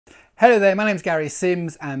Hello there, my name is Gary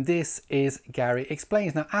Sims and this is Gary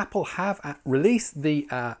Explains. Now Apple have released the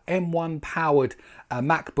M1 powered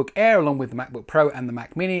MacBook Air along with the MacBook Pro and the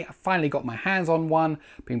Mac Mini. I finally got my hands on one,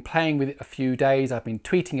 been playing with it a few days. I've been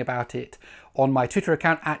tweeting about it on my Twitter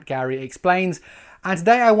account at Gary Explains. And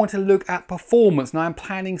today I want to look at performance. Now I'm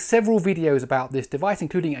planning several videos about this device,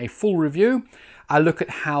 including a full review. I look at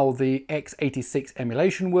how the x86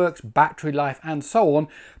 emulation works, battery life, and so on.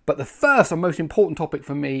 But the first and most important topic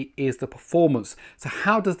for me is the performance. So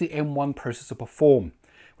how does the M1 processor perform?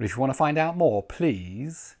 Well, if you want to find out more,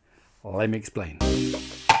 please let me explain.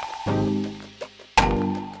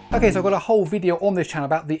 Okay, so I've got a whole video on this channel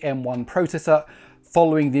about the M1 processor,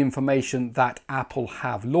 following the information that Apple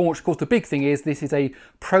have launched. Of course, the big thing is this is a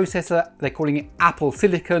processor, they're calling it Apple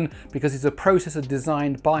Silicon because it's a processor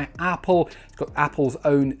designed by Apple. It's got Apple's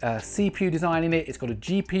own CPU design in it. It's got a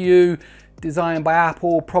GPU designed by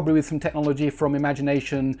Apple, probably with some technology from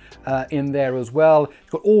Imagination in there as well.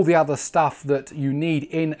 It's got all the other stuff that you need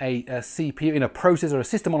in a CPU, in a processor, a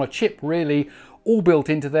system on a chip really, all built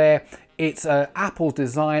into there. It's Apple's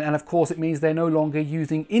design, and of course it means they're no longer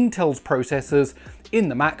using Intel's processors in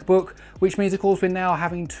the MacBook, which means of course we're now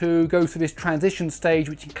having to go through this transition stage,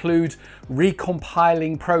 which includes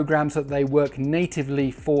recompiling programs that they work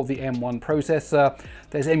natively for the M1 processor.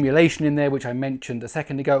 There's emulation in there, which I mentioned a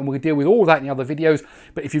second ago, and we'll deal with all that in the other videos.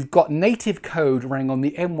 But if you've got native code running on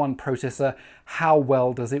the M1 processor, how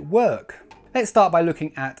well does it work? Let's start by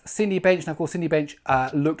looking at Cinebench. Now, of course, Cinebench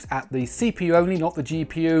looks at the CPU only, not the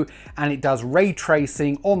GPU, and it does ray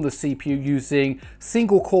tracing on the CPU using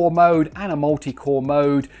single core mode and a multi-core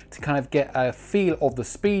mode to kind of get a feel of the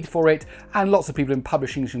speed for it. And lots of people have been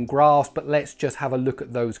publishing some graphs, but let's just have a look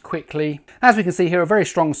at those quickly. As we can see here, a very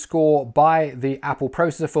strong score by the Apple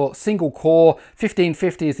processor for single core.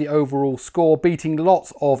 1550 is the overall score, beating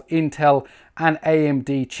lots of Intel and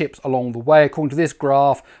AMD chips along the way. According to this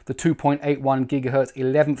graph, the 2.81 GHz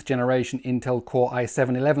 11th generation Intel Core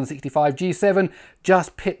i7-1165G7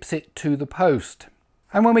 just pips it to the post.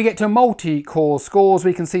 And when we get to multi-core scores,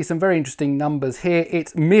 we can see some very interesting numbers here.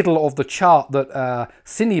 It's middle of the chart that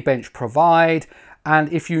Cinebench provide.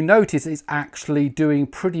 And if you notice, it's actually doing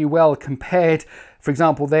pretty well compared. For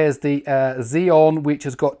example, there's the Xeon, which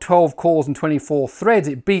has got 12 cores and 24 threads.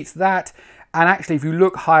 It beats that. And actually, if you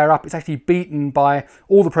look higher up, it's actually beaten by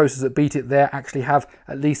all the processors that beat it there actually have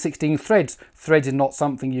at least 16 threads. Threads is not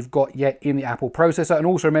something you've got yet in the Apple processor. And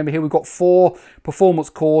also remember here, we've got 4 performance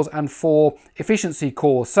cores and 4 efficiency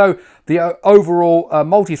cores. So the overall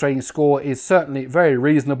multi-threading score is certainly very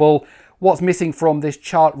reasonable. What's missing from this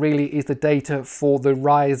chart really is the data for the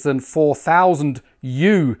Ryzen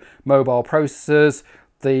 4000U mobile processors.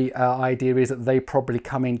 The idea is that they probably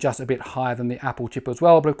come in just a bit higher than the Apple chip as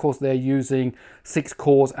well, but of course they're using 6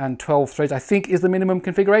 cores and 12 threads, I think is the minimum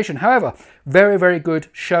configuration. However, very, very good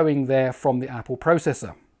showing there from the Apple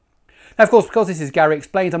processor. Now, of course, because this is Gary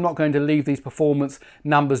Explains, I'm not going to leave these performance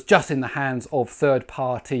numbers just in the hands of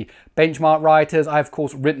third-party benchmark writers. I've, of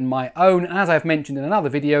course, written my own, and as I've mentioned in another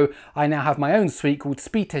video, I now have my own suite called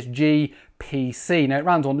Speedtest G PC. Now, it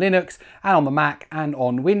runs on Linux and on the Mac and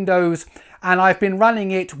on Windows, and I've been running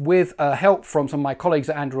it with help from some of my colleagues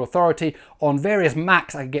at Android Authority on various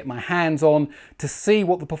Macs I can get my hands on to see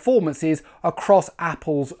what the performance is across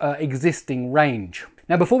Apple's existing range.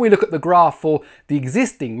 Now, before we look at the graph for the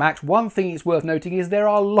existing Macs, one thing it's worth noting is there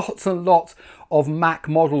are lots and lots of Mac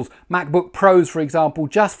models. MacBook Pros, for example,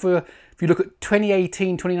 just for, if you look at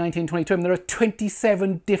 2018, 2019, 2020, there are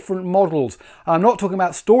 27 different models. I'm not talking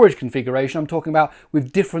about storage configuration, I'm talking about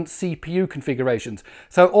with different CPU configurations.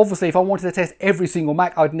 So obviously, if I wanted to test every single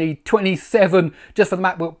Mac, I'd need 27 just for the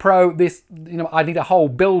MacBook Pro. This, I'd need a whole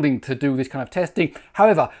building to do this kind of testing.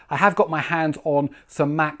 However, I have got my hands on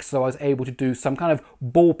some Macs, so I was able to do some kind of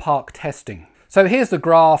ballpark testing. So here's the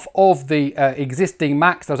graph of the existing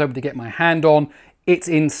Macs that I was able to get my hand on. It's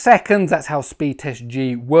in seconds, that's how Speedtest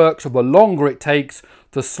G works. So the longer it takes,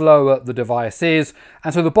 the slower the device is.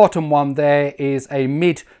 And so the bottom one there is a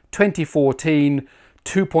mid-2014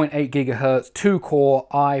 2.8 GHz 2-core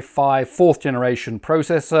i5 4th generation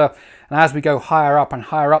processor. And as we go higher up and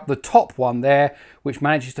higher up, the top one there, which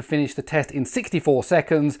manages to finish the test in 64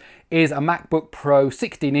 seconds, is a MacBook Pro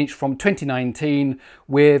 16-inch from 2019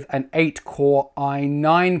 with an 8-core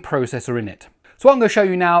i9 processor in it. So what I'm going to show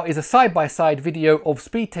you now is a side-by-side video of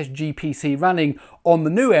Speedtest G PC running on the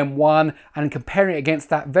new M1 and comparing it against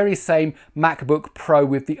that very same MacBook Pro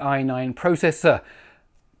with the i9 processor.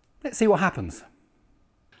 Let's see what happens.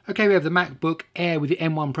 Okay, we have the MacBook Air with the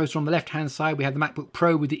M1 processor on the left-hand side. We have the MacBook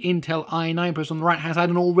Pro with the Intel i9 processor on the right-hand side.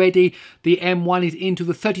 And already the M1 is into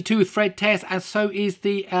the 32-thread test, and so is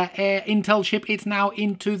the Air Intel chip. It's now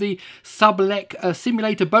into the Sublec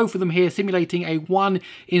simulator. Both of them here simulating a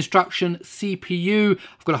one-instruction CPU.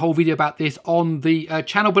 I've got a whole video about this on the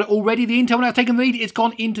channel, but already the Intel one has taken the lead. It's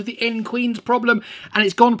gone into the N-Queens problem, and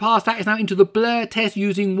it's gone past that. It's now into the blur test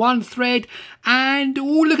using one thread. And, oh,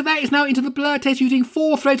 look at that. It's now into the blur test using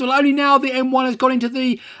 4 threads. Well, only now the M1 has gone into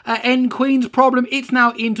the N-Queens problem. It's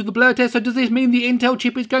now into the blur test. So does this mean the Intel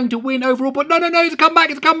chip is going to win overall? But no, it's a comeback.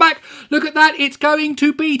 It's a comeback. Look at that. It's going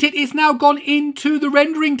to beat it. It's now gone into the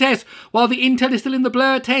rendering test. While the Intel is still in the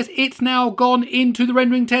blur test, it's now gone into the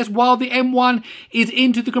rendering test, while the M1 is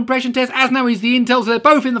into the compression test, as now is the Intel. So they're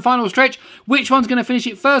both in the final stretch. Which one's going to finish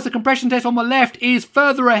it first? The compression test on the left is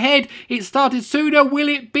further ahead. It started sooner. Will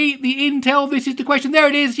it beat the Intel? This is the question. There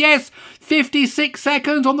it is. Yes. 56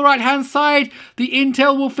 seconds on the right hand side. The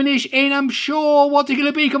Intel will finish in, I'm sure, what's it going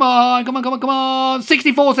to be? Come on,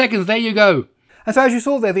 64 seconds. There you go. And so as you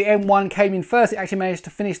saw there, the M1 came in first. It actually managed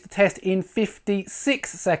to finish the test in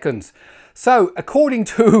 56 seconds. So according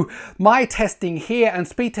to my testing here, and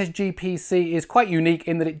Speedtest GPC is quite unique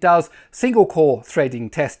in that it does single core threading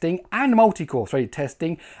testing and multi-core threaded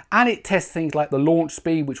testing, and it tests things like the launch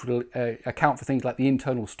speed, which will account for things like the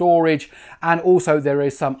internal storage, and also there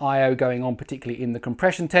is some I/O going on, particularly in the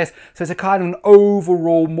compression test. So it's a kind of an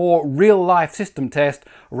overall more real-life system test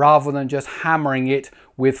rather than just hammering it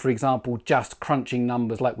with, for example, just crunching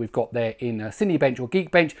numbers like we've got there in Cinebench or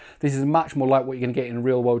Geekbench. This is much more like what you're going to get in the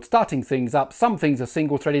real world, starting things up. Some things are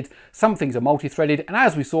single threaded, some things are multi-threaded, and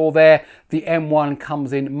as we saw there, the M1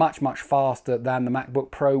 comes in much faster than the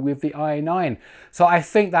MacBook Pro with the i9. So I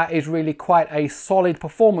think that is really quite a solid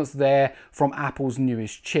performance there from Apple's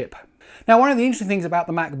newest chip. Now, one of the interesting things about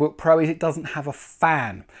the MacBook Pro is it doesn't have a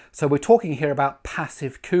fan. So we're talking here about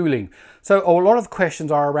passive cooling. So a lot of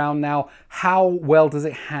questions are around now, how well does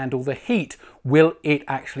it handle the heat? Will it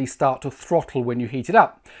actually start to throttle when you heat it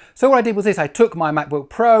up? So what I did was this: I took my MacBook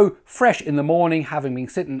Pro fresh in the morning, having been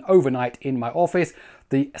sitting overnight in my office.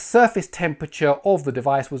 The surface temperature of the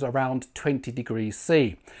device was around 20 degrees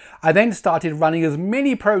C. I then started running as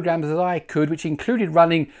many programs as I could, which included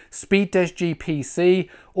running Speedtest GPC,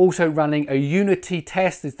 also running a Unity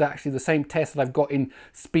test. It's actually the same test that I've got in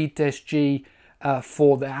Speedtest G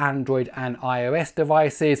for the Android and iOS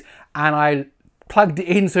devices, and I plugged it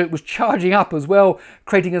in so it was charging up as well,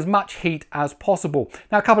 creating as much heat as possible.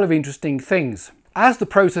 Now, a couple of interesting things. As the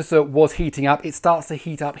processor was heating up, it starts to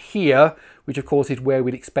heat up here, which of course is where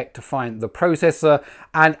we'd expect to find the processor.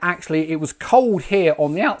 And actually it was cold here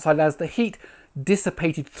on the outside. As the heat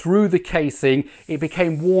dissipated through the casing, it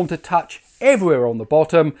became warm to touch everywhere on the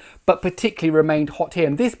bottom, but particularly remained hot here.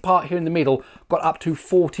 And this part here in the middle got up to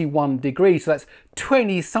 41 degrees. So that's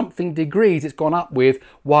 20 something degrees it's gone up with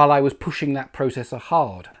while I was pushing that processor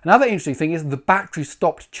hard. Another interesting thing is the battery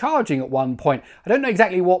stopped charging at one point. I don't know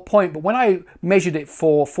exactly what point, but when I measured it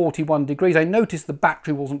for 41 degrees, I noticed the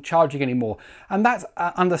battery wasn't charging anymore. And that's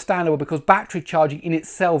understandable because battery charging in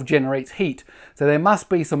itself generates heat. So there must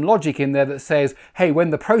be some logic in there that says, hey, when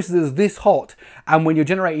the processor is this hot and when you're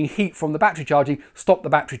generating heat from the battery charging, stop the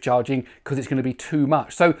battery charging because it's going to be too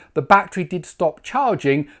much. So the battery did stop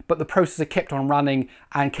charging, but the processor kept on running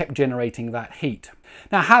and kept generating that heat.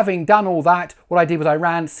 Now, having done all that, what I did was I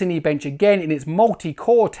ran Cinebench again in its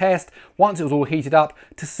multi-core test once it was all heated up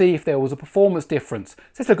to see if there was a performance difference.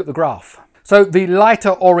 So let's look at the graph. So the lighter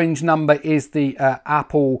orange number is the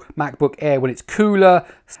Apple MacBook Air when it's cooler,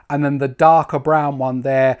 and then the darker brown one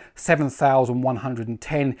there,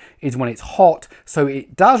 7,110, is when it's hot. So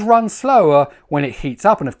it does run slower when it heats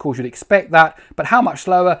up, and of course you'd expect that, but how much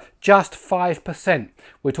slower? Just 5%.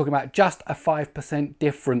 We're talking about just a 5%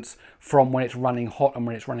 difference from when it's running hot and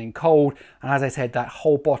when it's running cold. And as I said, that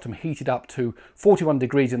whole bottom heated up to 41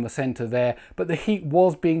 degrees in the center there, but the heat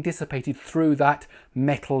was being dissipated through that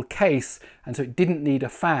metal case, and so it didn't need a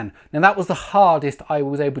fan. Now that was the hardest I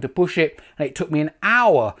was able to push it, and it took me an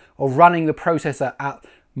hour of running the processor at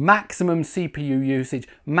maximum CPU usage,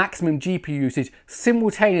 maximum GPU usage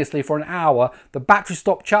simultaneously for an hour. The battery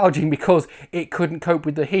stopped charging because it couldn't cope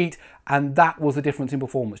with the heat, and that was the difference in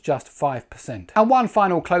performance, just 5%. And one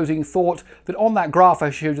final closing thought, that on that graph I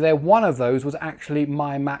showed you there, one of those was actually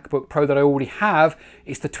my MacBook Pro that I already have.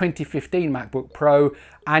 It's the 2015 MacBook Pro,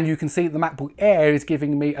 and you can see that the MacBook Air is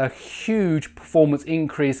giving me a huge performance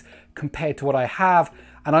increase compared to what I have.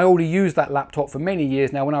 And I already used that laptop for many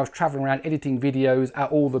years now when I was traveling around editing videos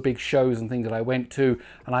at all the big shows and things that I went to,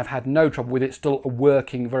 and I've had no trouble with it, still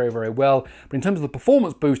working very, very well. But in terms of the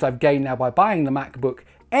performance boost I've gained now by buying the MacBook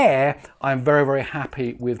Air, I'm very, very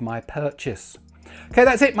happy with my purchase. Okay,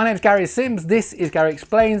 that's it. My name is Gary Sims. This is Gary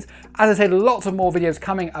Explains. As I said, lots of more videos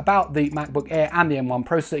coming about the MacBook Air and the M1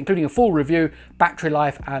 processor, including a full review, battery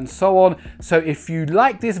life, and so on. So if you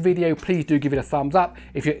like this video, please do give it a thumbs up.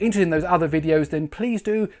 If you're interested in those other videos, then please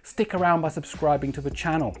do stick around by subscribing to the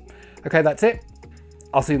channel. Okay, that's it.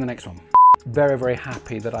 I'll see you in the next one. Very, very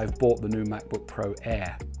happy that I've bought the new MacBook Pro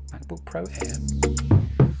Air. MacBook Pro Air.